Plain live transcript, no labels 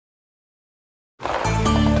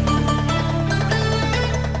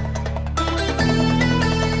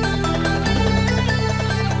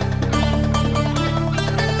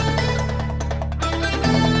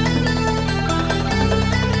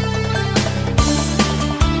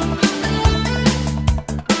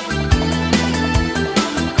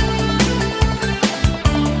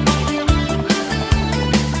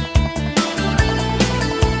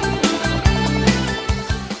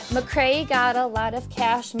got a lot of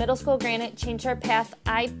cash. Middle school granite changed our path.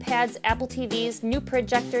 iPads, Apple TVs, new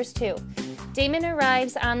projectors too. Damon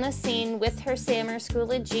arrives on the scene with her summer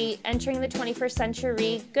Schoology, entering the 21st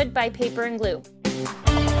century. Goodbye paper and glue.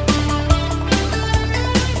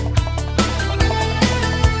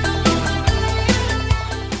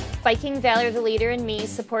 Viking Valor, the leader in me,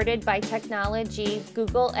 supported by technology,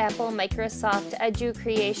 Google, Apple, Microsoft, Edu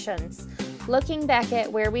Creations. Looking back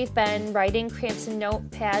at where we've been, writing cramps and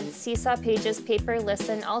notepads, seesaw pages, paper,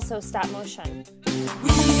 listen, also stop motion.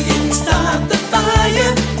 We didn't start the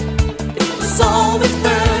fire, it was always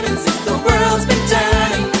burning since the world's been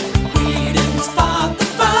turning. We didn't start the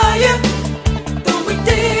fire, though we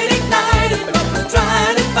did ignite it, but we're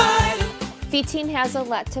trying to fight it. V-Team has a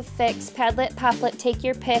lot to fix, Padlet, Poplet, take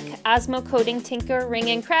your pick, Osmo Coding, Tinker, Ring,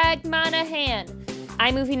 and Craig Monahan.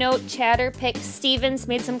 iMovie Note, Chatter, Pick, Stevens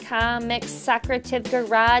made some comics, Socrative,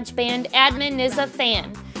 GarageBand, Admin is a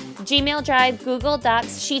fan. Gmail Drive, Google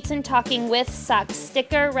Docs, Sheets and Talking with Socks,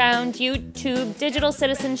 Stick Around, YouTube, Digital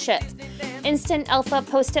Citizenship. Instant Alpha,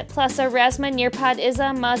 Post-it Plus, a Rasma Nearpod is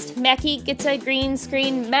a must. Mackie gets a green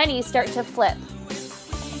screen, many start to flip.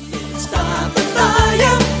 Start the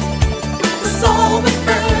fire, it's always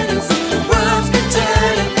burning since the world's been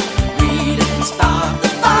turning. We didn't start the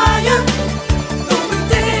fire, though we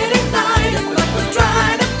did ignite it, but we're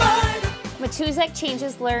trying to fight it. Matuzek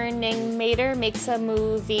changes learning, Mater makes a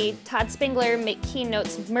movie, Todd Spengler make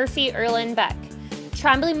keynotes, Murphy, Erlin, Beck.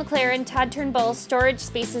 Trombley, McLaren, Todd Turnbull, storage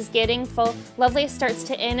space is getting full, Lovelace starts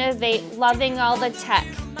to innovate, loving all the tech.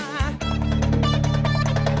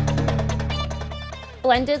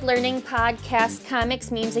 Blended learning podcast, comics,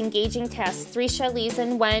 memes, engaging tests, Threesha, Lees,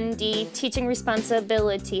 and Wendy, teaching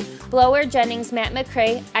responsibility. Blower, Jennings, Matt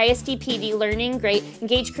McCrae, ISDPD, learning great,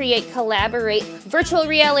 engage, create, collaborate, virtual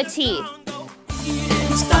reality. We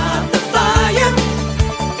didn't start the fire,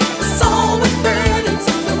 it's always burning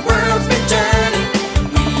since the world's been turning.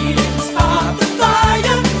 We didn't start the fire,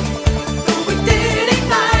 though we did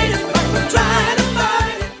ignite it, but we're trying to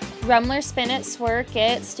fight it. Rumler, Spin It, Swerk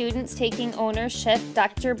It, students taking ownership,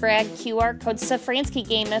 Dr. Bragg, QR code, Safransky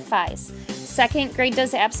gamifies. Second grade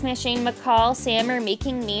does app smashing, McCall, Sammer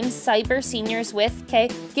making memes, cyber seniors with K,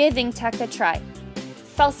 giving tech a try.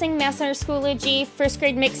 Felsing, Master Schoology, first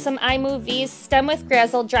grade makes some iMovies, STEM with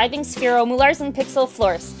Grazzle, driving Sphero, Moulars and Pixel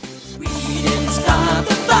Floors.